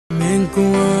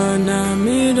Inkuana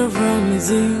made of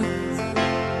Ramazin.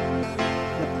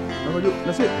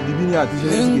 Let's say the Binia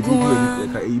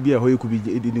is be a whole could be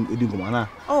eating Gomana.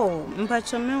 Oh,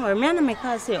 Mpacho, or man, make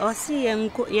us say, or see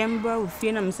Yambro,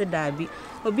 Finam said Darby,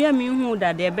 or be a mean who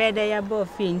that their bed they are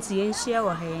both fancy and share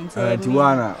her hands.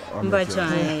 Tiwana, but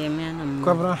I man,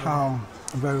 cover how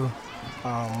Vero,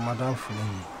 Madame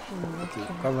Flynn. Okay,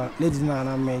 cover Lady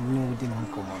Nana made new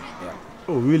didn't come on.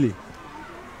 Oh, really?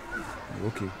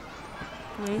 Okay.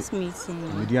 Nice meeting.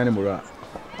 Mediana Mora.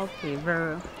 Okay,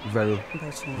 Vero. Vero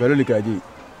Likaji.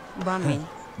 Bame.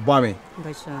 Bame.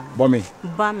 Bame. Bame.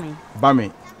 Bame.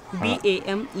 BAME. BAME.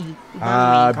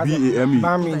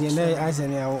 Bame, I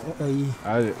said,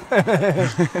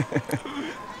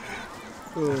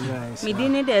 oh, nice. Me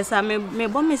didn't there's a me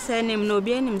bomb surname no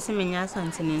be any similar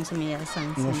something into me as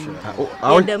something.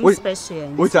 Special.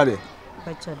 Which are they?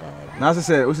 Now,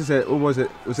 say, who said, who was it?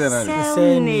 Who said,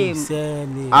 same name.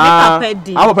 I'm a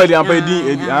pedi.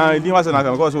 It was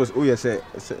another because it was, oh, yes, says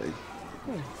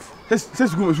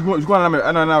go on.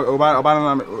 I don't know about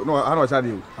no, I know what I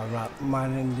do.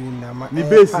 Man, and the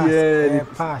base here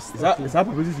past. Is that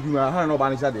position? I don't know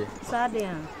about each other.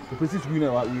 Sadia. The position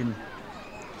winner, what we I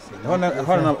don't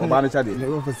know about each other. I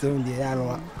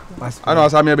know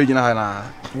some beginner.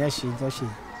 Yes, she.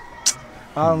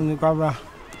 Cover.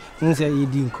 Say you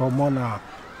didn't come on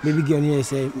maybe get here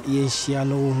say yes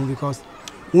no because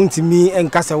want me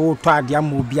and Casa will try the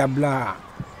Amobia blah.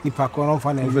 If I can't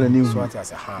find a new sort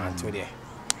as a hand today.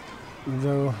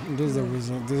 Though this is the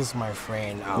reason this is my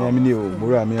friend.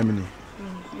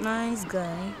 Nice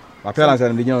guy. My parents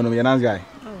are the nice guy.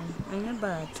 Oh, I'm not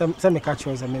bad. Some catch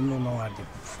us and no know what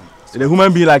the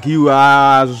human be like you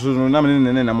are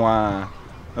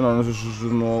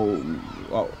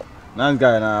nice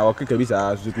guy na okeke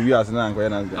bisa zukuwi asena anko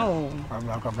nice guy. Oh.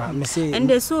 Me say. And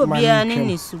the so bia ne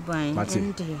ni suban.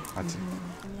 Ati.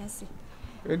 Yes.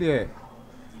 Ede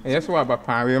yes wa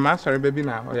bapa we ma sori baby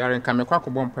na o yare nka me kwa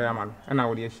ko bompa ya ma no na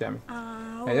wo de ehia me.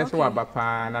 Yes wa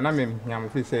bapa na na me nyam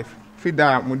fi say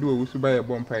fida mo de Owusu ba ye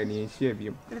bompa ya ni ehia bi.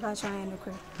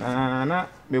 Na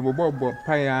me bobo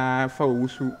bompa ya fa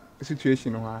Owusu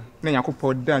situation ho a na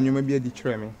yakopɔ da nwoma bi adi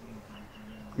kyerɛ me.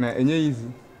 Na enye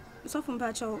easy. So from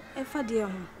Pacho, a fadia.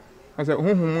 I said,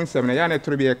 whom nsɛm na ya na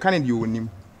toro bi e kan di onim.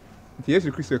 Nti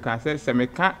Yesu Kristo kan sɛ me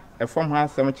ka e fam ha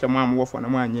asɛm kyerɛ ma wo fo na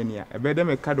ma anya ni a e be de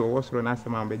me ka do wo soro na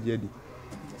asɛm am be gye di.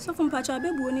 So from Pacho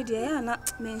abebu oni de ya na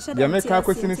me nhye da. Ya me ka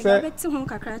kwetini sɛ beti ho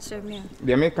kakra kyerɛ me.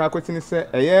 Ya me ka kwetini sɛ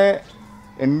ɛyɛ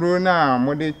enro na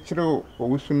mo de kyerɛ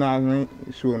Owusu na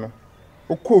suo no.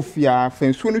 Okofia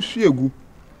fansuo no suegu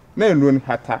na enro no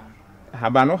hata.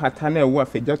 Haba no hata na ɛwo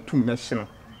afagya tum na hye no.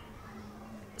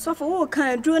 So for all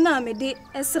kind draw na me de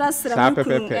esra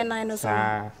mukunu enan no so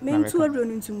me ntu adro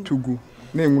no ntum tugu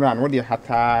na enwura no de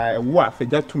hata wo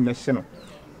afagya tum na hye no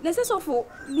na se so for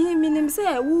me nim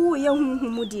se wo ye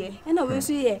hunhumu de e na we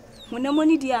so ye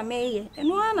honamoni de a me ye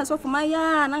eno na so for ma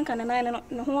ya na nka nan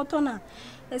no ho to na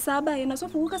esa ba ye na so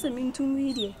for wo kasa me ntum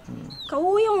wi de ka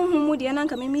wo ye hunhumu de na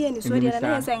nka me ye ni so de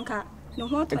na ye se nka no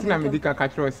ho to na me di ka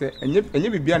kyerɛ se enye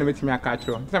bibia na metimi aka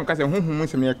kyerɛ se me ka se hunhumu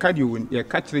se me ye ka de ye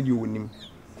ka kyerɛ de wonim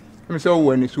me say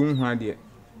wo ani so hu ade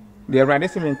de awrade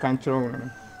se me kan kyerɛ wo no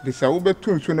de sa wo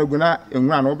betu nso na guna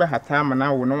enwura na wo be hata ma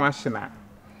na wo no ahye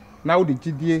na wo de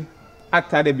gidie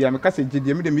ata de bia me ka se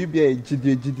gidie me de me bia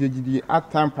gidie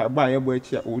ata mpa ba ye bo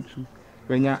achi a otu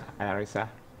benya ayaresa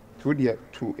to de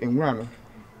to enwura no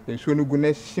enso no guna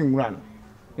hye nwura no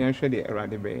yen hwe de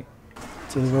awrade be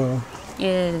so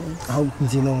yes how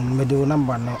you know me do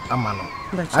number no amano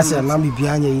I said na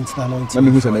bibia anya intina no nti na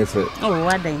me hu se na efe oh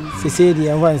wadan se se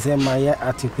de wan se ma ye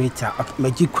articulate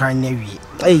magi kwan na wi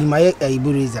ma ye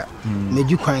iburiza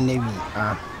magi kwan na wi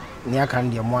ni aka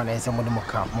ndi mo na se mo de mo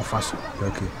ka mo fa so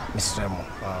okay Mr. Mo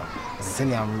se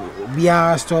ni am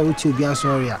bia story to bia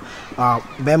story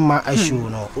bemma ashu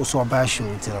no so ba ashu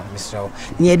ti no Mr.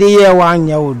 ni de ye wa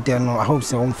anya wo de no I hope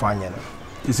se won fa anya no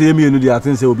you say me no dey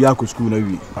attend say obi akọ school na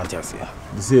wi fantastic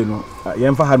you say no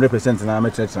yem fa 100% na me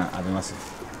church na adenase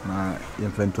na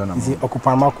yem fa ntu na mo is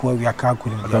okupa mako wi aka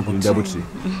akuri double tree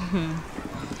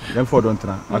yem for don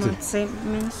tra what say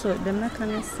me so the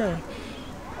mechanic say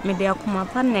me de akoma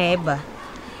pa na eba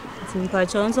timpa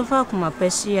chonso fa akoma pa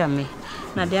hia me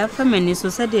na de afa mani so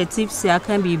say the Tipsy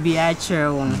aka bibi a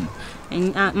kyerɛ won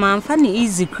man fa ni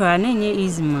easy kra na nye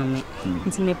easy mame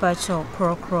ntime pa cho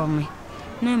krokro me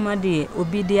na ma de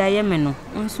obi de ayeme no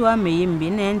nso ameyim bi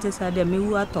na ente sa de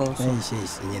mewu atɔ so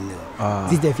yes nyene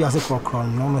this the fiase krokro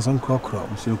no some krokro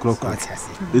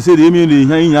they say the me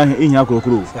hia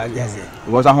krokro yes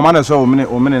was ahoma na so o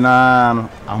mene na no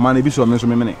ahoma na bi so me so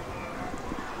me mene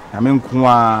na me nko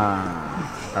a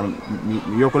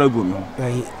you call a good.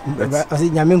 I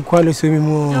think Yamin call a swimming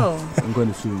more. I'm going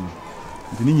to swim.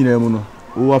 The Nina,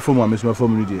 who are from my Miss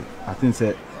family, I think,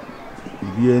 said,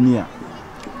 be near.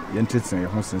 Yentetsen your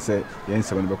host and say, Yen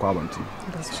 7 Baquabanti.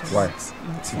 Why?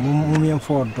 Mummy and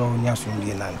 4 down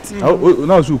Yasun. Oh,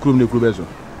 now, so come the Crubezo.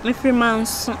 My free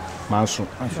manson. Manson,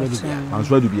 I'm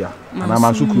sure to be a man.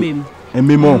 I'm so cool. And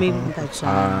me more.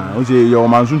 Your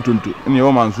manson to and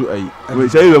your manson. I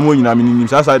say you're more in a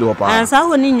minute outside of and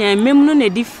so in a memon a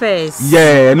defense.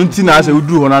 Yeah, and until I say, we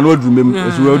do on an old room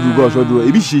as well to go so do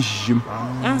a bishop.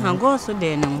 I go so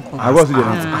then. I was there.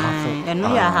 And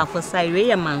we are half a side way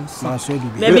a man.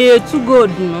 Maybe too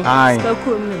good. Aye.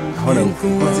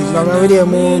 Already a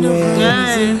moon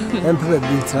and probably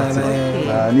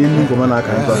I need to come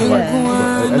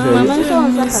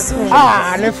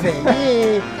ah, nothing.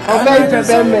 I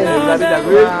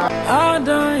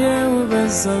don't hear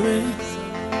with sorry.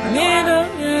 Neither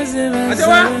is it.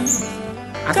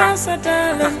 I can't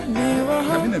settle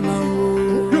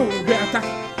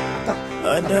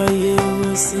I don't hear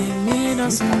with see me.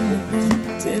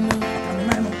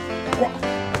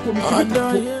 I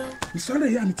don't hear.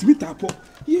 Sorry, I'm Timita.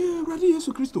 Yeah, ready,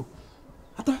 Jesus Christ.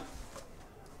 Ata.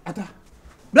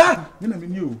 Blah! Mina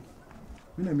minu.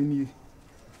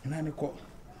 And I call.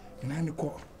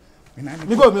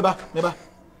 Me go, me ba.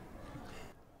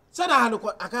 Sada hanu ko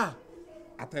aka.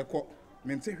 Ata ko.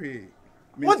 Mente hwe.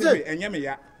 What's it? Enye me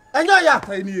ya. Enyo ya.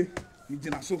 Ata ni mi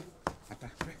gina so. Ata.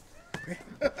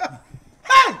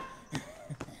 Hey!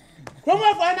 Come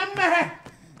on, for na me.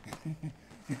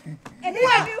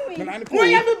 Why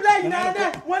you be blind now?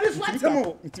 What is what?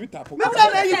 Mitimi tapo. Me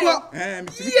blame you go.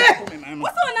 Mitimi tapo me na no.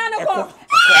 What's on na ko?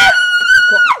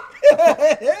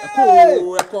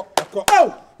 Eko. Oh!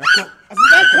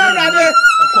 Asidan crowd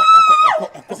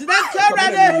Asidan crowd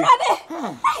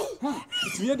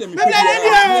Mitimi dem me. Me blame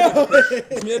you.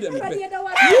 Mitimi dem me. Everybody that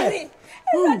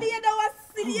was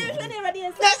serious and everybody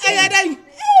is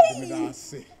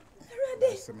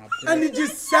I need you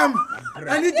some. Oh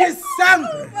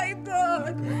my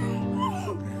God.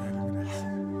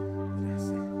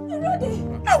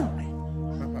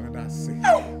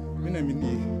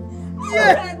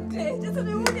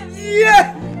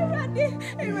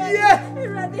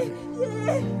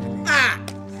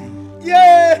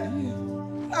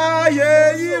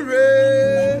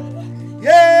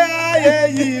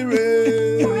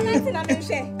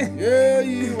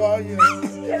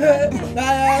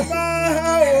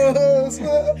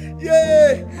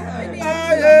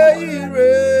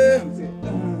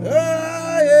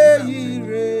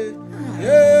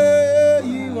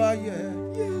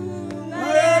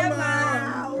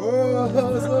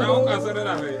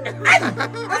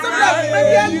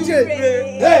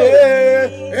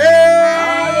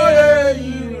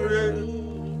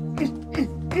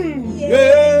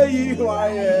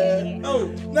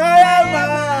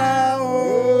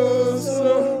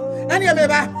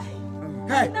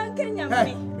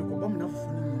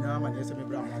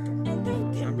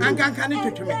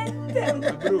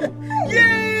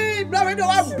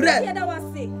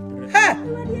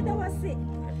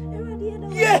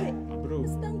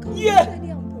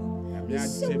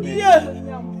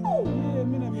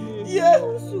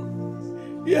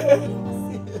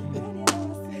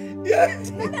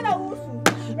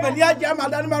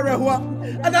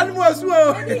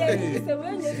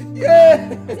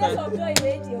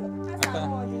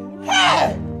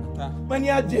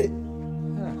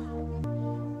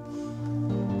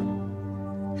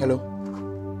 Hello.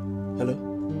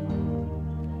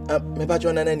 Me ba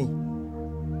jona nani.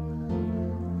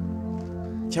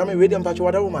 Chame we dem pa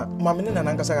chwa da woman. Ma me na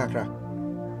nankasa kakra.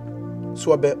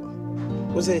 So be.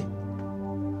 Wo say?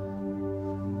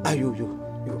 Ayo.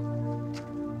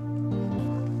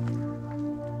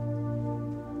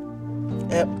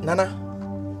 Nana.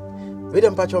 We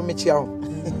dem pa chwa me chia o.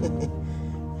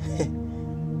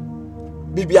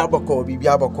 Bibia boko.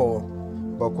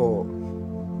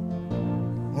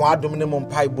 Mo adom ne mo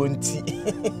mpai bonti.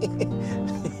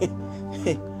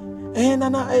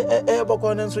 Nana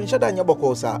boko na nso nhyeda nya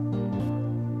boko sa.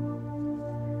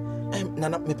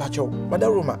 Nana me pacho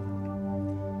madaruma.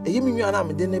 Eyimi nwa na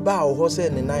me de ne ba wo ho se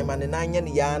ne nan ma ne nan nya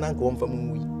ne ya na nka wo mfa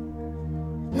mu wi.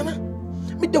 Nana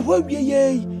me de ho awie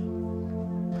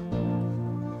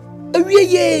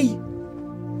ye.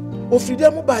 O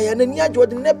freedom ba ya na ni ajo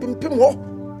de ne pimpim ho.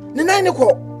 Ne nan ne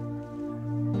ko.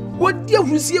 Wodi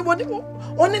ahusie wodi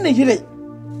one ne yire.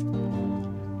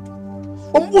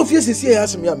 Ombo fie sisi ya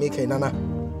asem ya make nana.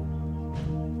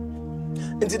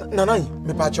 Enti nana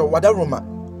me pacho wadaruma.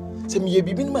 Se me ye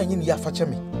bibi ni ma nyi ya fache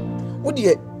me. Wodi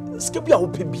e skip ya wo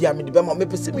pe bia me de be ma me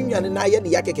pese me nwane na ye ne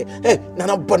ya keke.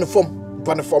 Nana bone fom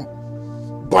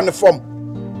Bonifom.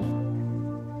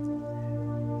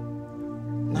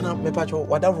 Nana me pacho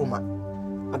wada Roma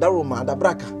ada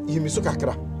braka yimi so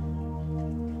kakra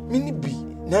mini bi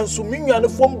nanso menwa ne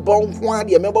fom bon ho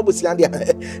ade me bobosi ade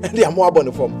ade amo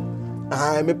abone fom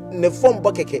me ne fom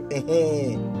bokeke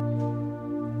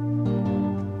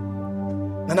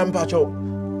nana me pacho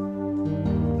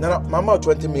nana mama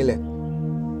 20 million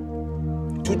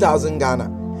 2000 Ghana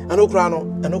ano kra no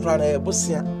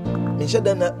bosia me hye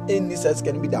na eni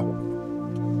sasika bi da ho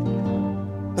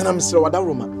nana me sere wada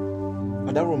Roma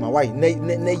why na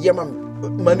yema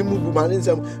mani mubu mani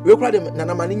nsam we kura dem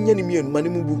na mani nya ni mienu mani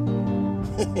mubu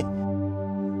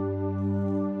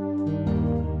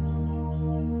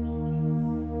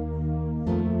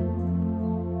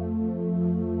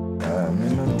me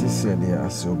not this year they are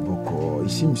so book.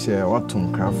 It seems what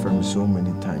to craft from so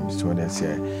many times what I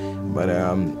say, but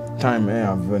time I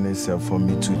have been for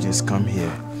me to just come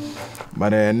here.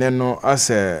 But no, as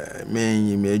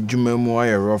me juma mo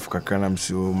aye rough kakranam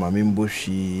so mami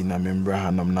mboshi na membra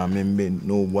hanam na membe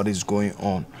know what is going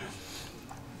on.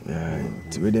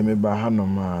 Ti we me ba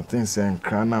hanam things and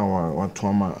krana wa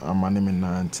twama amane me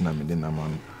na antina me de na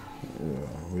man.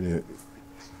 We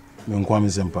nkwa me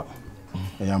sempa.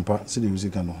 Yampa se de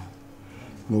usika no.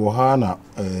 Me wo ha na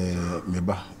me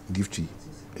ba Gifty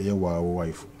Agyeiwaa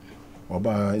wife.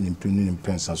 Oba ni mpinu ni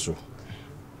mpensa so.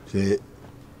 Se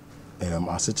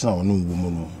asetina wonu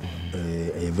wumu no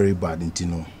very bad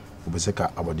intino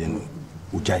obeseka abode no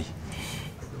ujai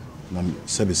na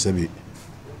sebe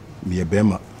me ye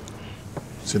bema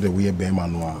so the we bema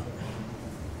no a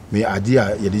me ade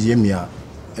a ye de ye me a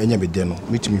enya be de no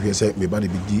mitimi hwe se me ba de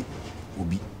bidi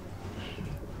obi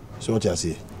so what you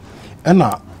say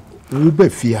ena wo ba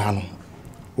fie ha no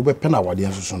wo be pena wade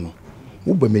enso no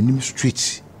wo ba manim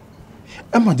street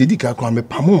ema dedi ka kwa me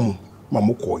pamom ma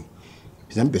mo koi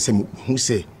Isam pese hu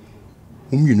se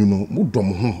umyinu no mu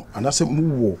dom ho anase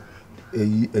mu wo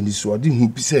anisoade hu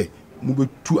bi se mu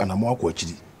betu anamo akọ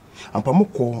akiri ampa mo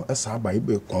ko esa ba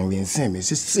ibe convince me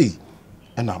se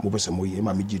na mo bese mo ye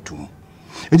ma me gitum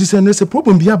enti se na se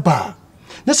problem bi aba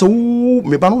na se wo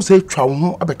me ba no se twa wo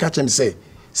ho abeka chem se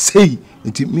sei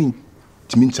enti mi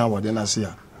timi ncha wade na se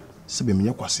a se be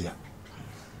menye kwase a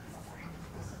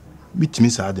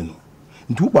bitimi sa ade no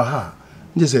nti wo ba ha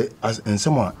just say as and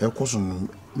someone a question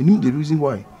meaning the reason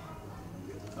why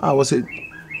I was it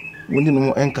when you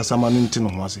know Encasaman into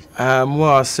was it?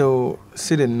 Well, so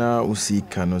sitting now,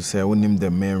 Usika, no say, when him the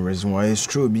main reason why it's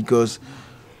true because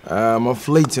I'm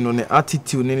afflating on the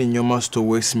attitude in your master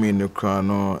waste me in the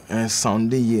crown and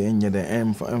Sunday year and yet the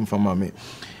M for mommy.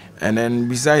 And then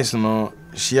besides,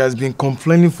 she has been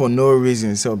complaining for no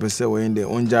reason, so we're in the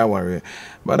Agyeiwaa.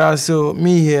 But also,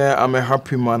 me here, I'm a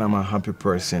happy man, I'm a happy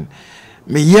person.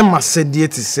 Me yema said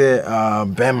to say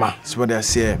Bema, that's what I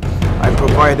say. I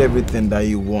provide everything that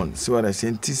you want. So what I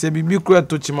say. He said,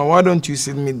 why don't you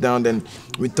sit me down then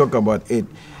we talk about it?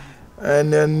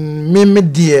 And then me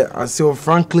dear, I say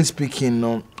frankly speaking,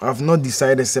 no, I've not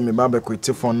decided say me babe quit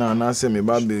for now and I say me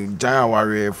babe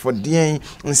Agyeiwaa for the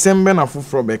and send ben afu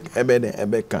frobek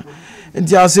ebeka.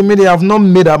 And I say me have not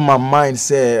made up my mind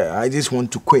say I just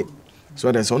want to quit. So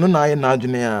that's no na na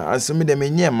adwene a asemi de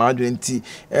menye ma adwene nti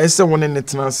ese woni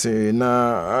netena se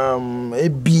na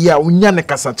ebia unya ne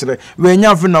kasa kire we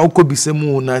nya afi na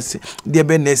ukobisemu na se de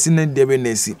be nesi ne de be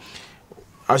nesi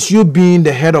as you being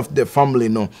the head of the family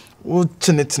no wo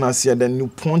chenetena se then you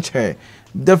punch her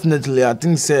definitely I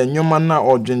think say nyoma na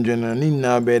odwenjene ni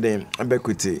na be de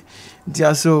abekwete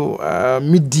nti so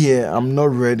me dear I'm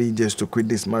not ready just to quit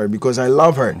this marriage because I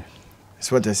love her.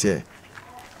 That's what I say.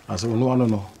 Aso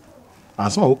no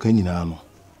asama wo kan nyina no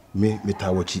me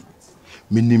tawachi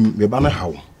menim me ba na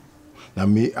hawo na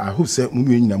me I hope say mu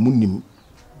nyina munim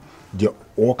de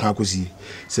wo kan akosi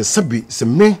se sabi se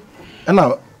me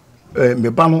na me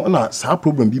ba no na sa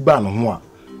problem bi ba no ho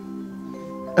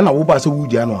a na wo ba se wo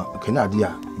dia no a kan ade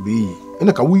a be yi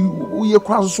ena ka wo ye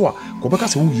kwa so a ko beka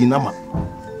se wo yi na ma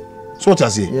so what I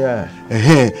say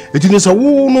it is a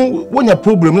wo no wonya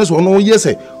problem na so no ye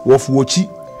se wo fu ochi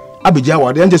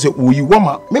Agyeiwaa de anje se wo yi wo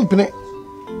ma mempene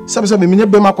sabe me menye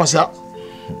bema kwasa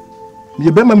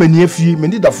me bema mani afie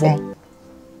me da fom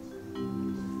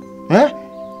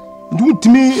ndu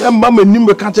timi emma manim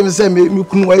be ka teme se me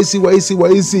kunu wa isi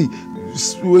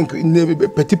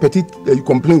petit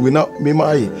complain we na me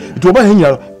ma aye it oba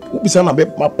henya ubisa na be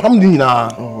pam ni na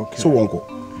so wonko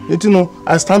etino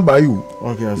I stand by you.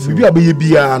 Okay, I see. Bibi abaye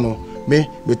bia no me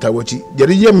tawachi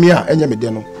jere ye me a enya me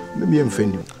de no me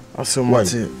emfendi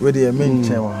asomate we dey men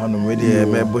chen wa hanu we dey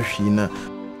me bohwi na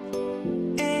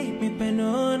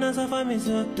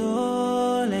so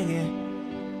to lege.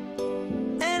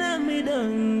 And I made a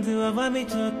vami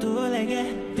to lege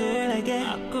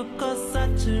akoko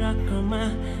satura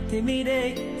koma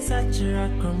timide satura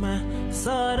koma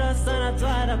soda sana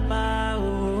twada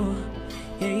pao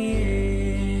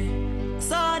yeah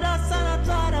soda sana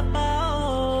twada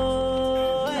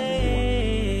pao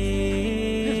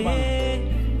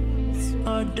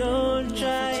oh don't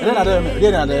try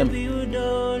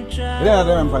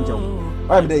Then pancho.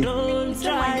 I'm day.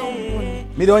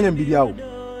 Me don't even be out.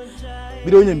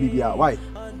 Me don't even be out. Why?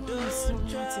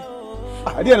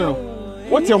 I didn't know.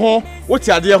 What's your home? What's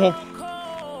your dear home?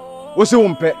 What's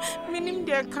your pet? Meaning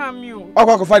there come you. I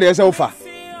can't find yourself far.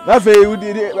 That's why you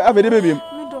did it. I've been baby. Me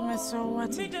don't mess up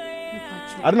what.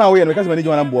 I don't know where because when you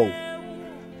join am bow.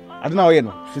 I don't know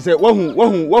where. She said, "Who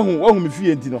me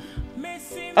fear ntino."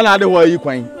 And I don't know why you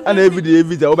crying. And every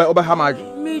day over how much?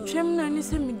 Me trim na ni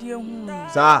se me die hu.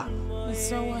 Sir.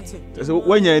 So what? So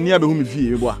when you near be who me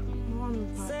fear, boy.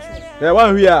 Yeah,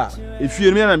 one here. If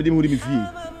you me na me dey who me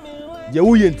fear. Je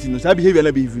wo yenti no sa behavior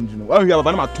na be even no. One here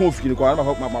baba na ma ton fie ko na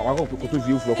ma ko to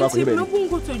fie fu ko akọ be. Me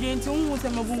bungo to je nti hu se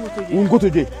me bungo to je. Bungo to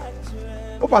je.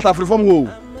 O pata free from ho.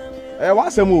 Wa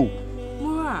asem o.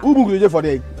 Mura. U bungo to je for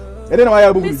dey. E dey na wa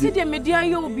ya bungo to je. Me see the media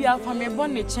yo obi afa me bo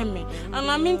ne cheme.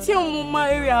 Ana me nti mu ma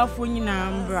area afo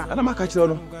nyina mbra. Ana ma ka kire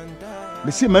no.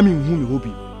 Me see mami hu me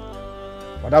hobi.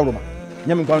 Wada roma.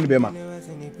 Nyame kwa no be ma.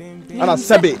 Ana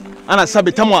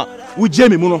sabe tamwa wo je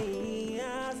me mu no.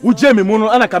 Uje me mu no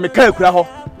ana ka me kai kura ho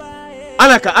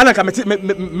ana ka me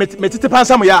tete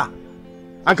pansam ya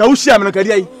anka wo hia me no ka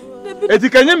dia yi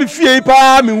etika nya me fie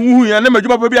pa me hu ya na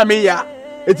madwuma pa bia me ya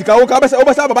etika wo ka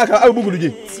obasa baba ka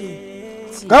abuguluje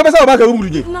ka obasa baba ka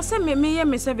abuguluje na se me ye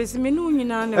me service me no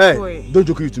nyina na boy don't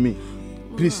joke with me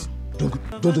please don't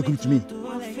joke with me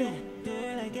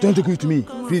don't joke with me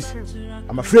please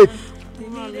I'm afraid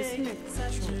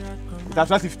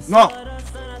that's not if no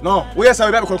we are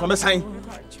sorry baby come sign.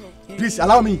 Please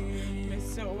allow me.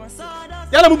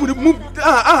 Yala mu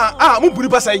buri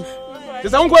basai.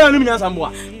 Tesa unko ya nimi nyansa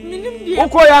mboa.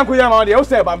 Unko ya anko ya ma de o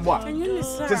se ba mboa.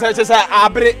 Tesa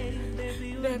abre.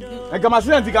 E gama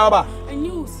student ka ba.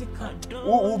 Anyu usika.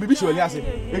 Wo bibi shi wani ase.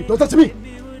 Don't touch me.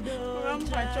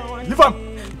 Leave him.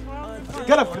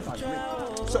 Get up.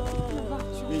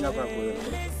 Me na kwa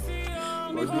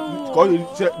ko.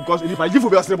 Because if I give you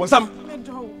be asle bon sam.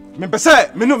 Me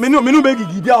pese me no be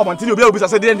gigi bia o mantini obi obisa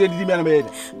say dey dey me na me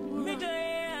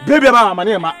baby ma ma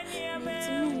ma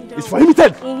it's for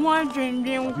limited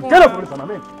get up for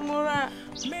me mura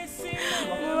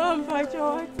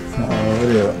mpacho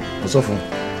osofo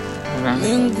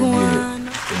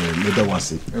me da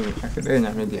wase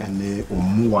ene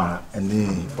omuwa ene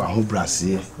wa ho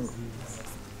brase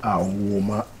a wo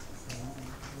ma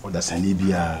odasani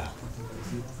bia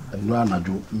eno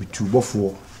anadwo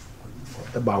mitubofo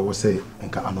eba wo say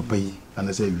nka anopai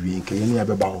ana say wi nka yene ya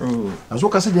beba ho na so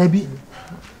ka se ja bi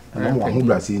na mo ho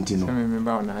brase ntino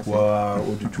wa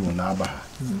odutu na aba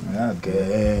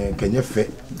ke nye fe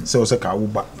se o se ka wo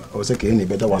ba o se ke ne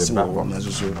beda wase wo na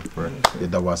so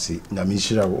beda wase na mi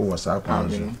shira wo wasa kwa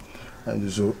so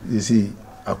and so you see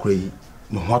akwai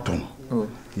no hoton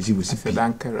you see we see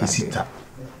isita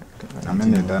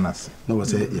amene danas no wo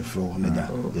say e fo na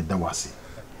da wase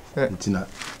ntina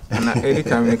na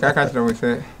Erika me ka tro me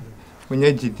se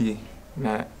onye gidie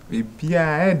na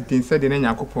bibia e din se de na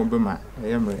Yakobon be ma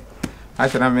eyemre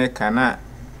atena me ka na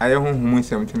aye honhum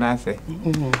nsem ntina ase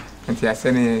nti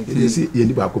ase ne si ye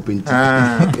ni ba ko penti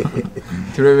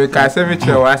tro me ka se me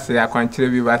tro wase akwankyere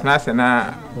bi bat na ase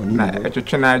na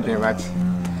etwetwe na adwen bat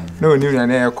na oni na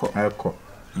na ekọ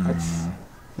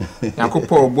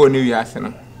Yakobon ogbo ni wi ase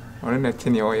no ono na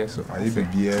tini o yeso aye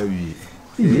bibia wi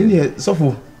ni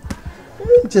sofo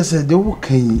just de wo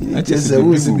kan just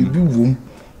wo se bibi wom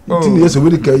tini yeso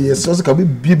we kan yeso so ka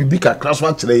bibi ka class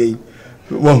one kire yi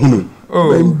wo hunu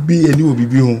bi eni wo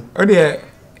bibi ho o de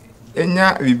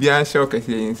enya bibi an show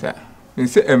kase yinsa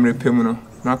nse emre pem no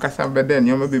na kasa bede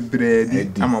ne o bebre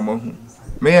di amama hu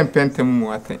me ye pentem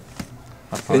mu aten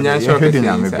enya show kase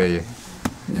yinsa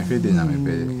ya fe de na me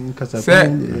beye se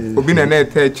obi na na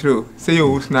ta chiro se ye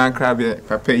Owusu na nkra be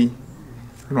papa yi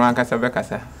no an kasa be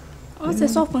kasa o se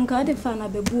so fun ka de fa na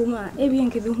be bu ma e bi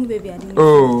nke be hu be bia de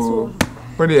so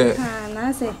o de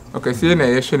na se okay se na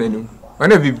ye hwe nanu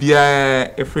ona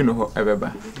bibia efri no ho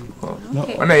ebeba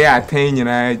ona ye atan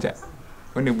nyina aja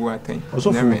ona bu atan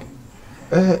nyame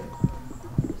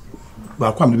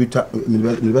ba kwa mi beta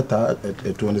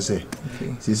eto ne se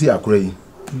sisi akora yi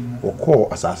okọ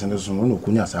asase ne so no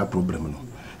kunya asa problem no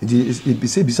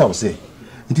nti bisa wo se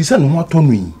nti se no ho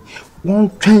atonu yi won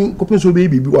twen ko penso be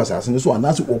bibi wo asase ne so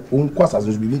anase on ko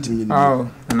asase so bibi ntimi ni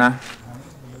ana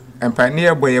empa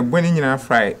near boy a bunny in a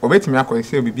fry, or bet me I could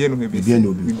say be bien who be bien,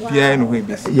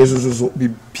 yes, so be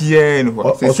bien,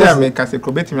 or make us a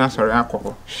cobet me sorry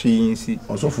alcohol. She see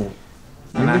also for.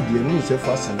 And I didn't say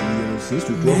fast and you cease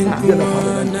to do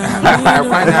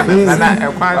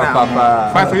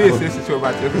Papa. 5 years is so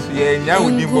much every year, and now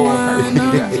we need more.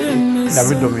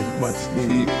 Never do it, but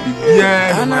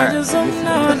yeah, and I just don't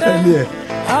know that.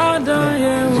 How do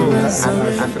you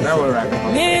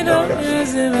need a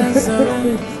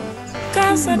sorry?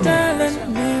 Casa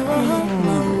darling,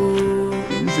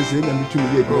 this is it, and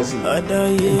wait,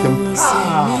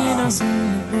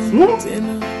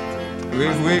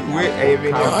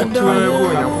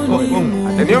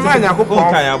 and your man, I could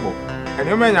and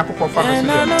your man, I could family.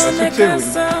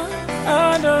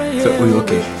 So, we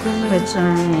okay. So,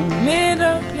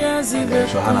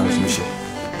 Hannah is Michelle.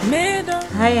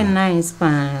 Hi and nice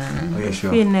pan. Oh, yeah,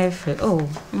 sure. Oh,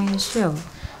 me sure.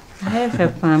 I have a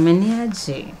pan, many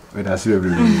Agyeiwaa. When I see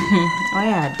everything. Oh,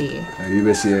 yeah, dear. You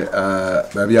will say,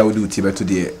 maybe I will do Tibet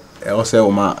today. I also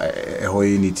want a whole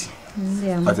unit.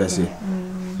 What I say.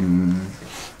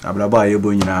 Abraba, you're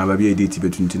born in a baby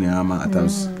Tibet between Ama at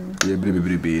times. You're baby.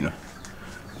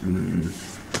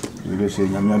 You will say,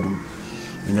 I'm not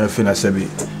finna sebi.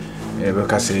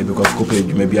 Because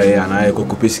cookie maybe I and I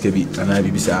cook piscabi and I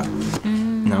be sir.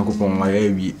 Now cook on my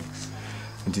baby.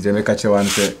 Until they make a one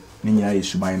say, Nina is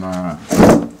Subaina.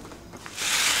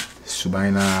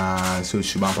 Subaina, so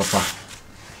Suban Papa.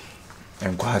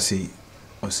 And Quasi,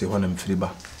 or say one and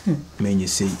Friba. May you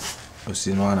say, or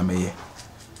say no one may.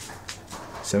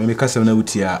 So maybe Castle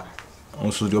Nautia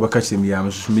also do a catch me, I'm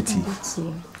Smitty.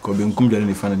 Cobbing cum in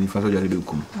the fan and the father of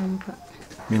cum.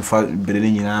 Mean for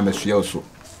Berlin in Ames also.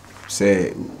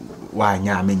 Say, why,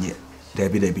 ya many,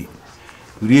 Debbie.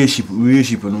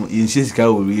 Reaship, no, insist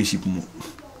cow reaship.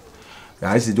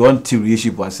 I said, don't till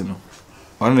reaship was no.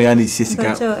 Only I need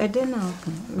Sissica. I don't know.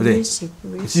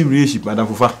 Reaship, Madame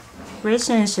Fufa.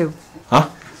 Relationship. Huh?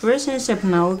 Relationship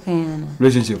now, okay.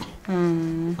 Relationship.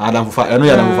 Adam Fufa, I know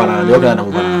Adam Fufa,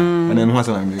 and then what's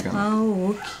an American. Oh,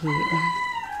 okay.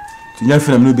 To young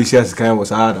film, no be shares kind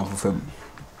was Adam for them.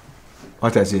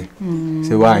 What I say?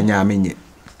 Say, why, ya mean.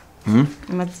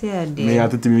 Matia, dear. May I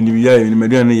have to be in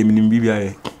Mediana in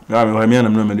Bibia? I mean,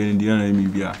 I'm not in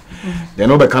Bibia. They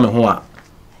know by kind of hoa.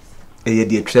 A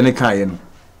dear Trenicayan.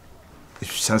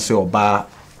 If Sanse or bar,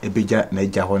 a bija,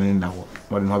 Naja Honin now.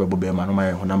 What in Hobby Bobby,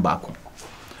 my Honambaco.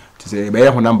 To say,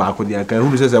 Bear Honambaco, the account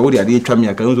who says I would have tram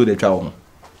your account to the chow.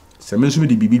 Some mention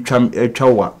the BB tram a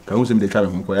chowa, can the travel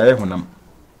from Quay Honam.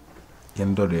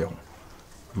 Yandodeo.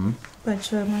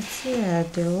 But you're Matia,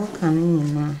 the walk coming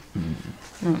in now.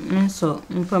 So,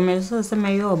 information some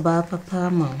of your bar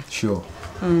papa. Sure.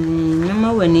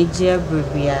 Remember when it's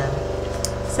Bribia.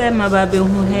 Say my baby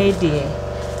who hey dear.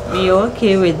 Be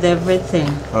okay with everything.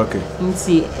 Okay.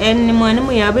 See, any morning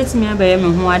we are betting me a baby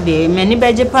who day. Many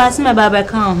badger pass my baby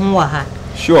can't who are.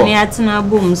 Sure. Me at na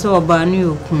boom so about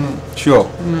new. Sure.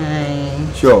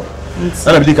 Sure.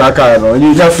 I don't think I can.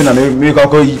 You just finna make a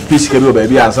call piece of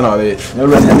baby and son of it. No,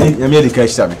 you made the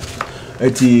cash tabby.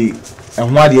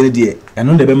 And why the other day, and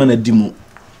on the Beman a demo,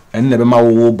 and never my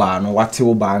old bar, no what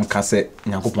till bar and cassette,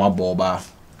 and I cook my ball bar.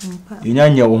 You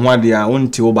know, one day I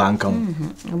won't till bank.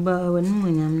 About when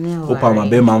I'm now. Opa, my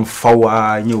beman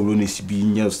foul, you will be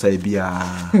your Sabia.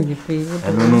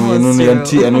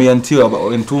 And we until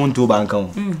about in 2 bank.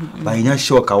 But in a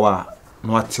shock,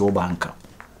 not till bank.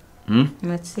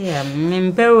 Let's see,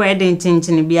 I'm very wedding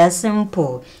to be as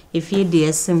simple. If you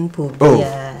dear simple, oh,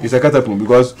 it's a catapult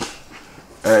because.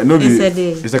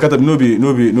 It's a cat of no be.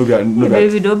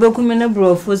 Baby, don't become a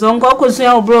bro for some cockles,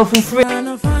 bro for free.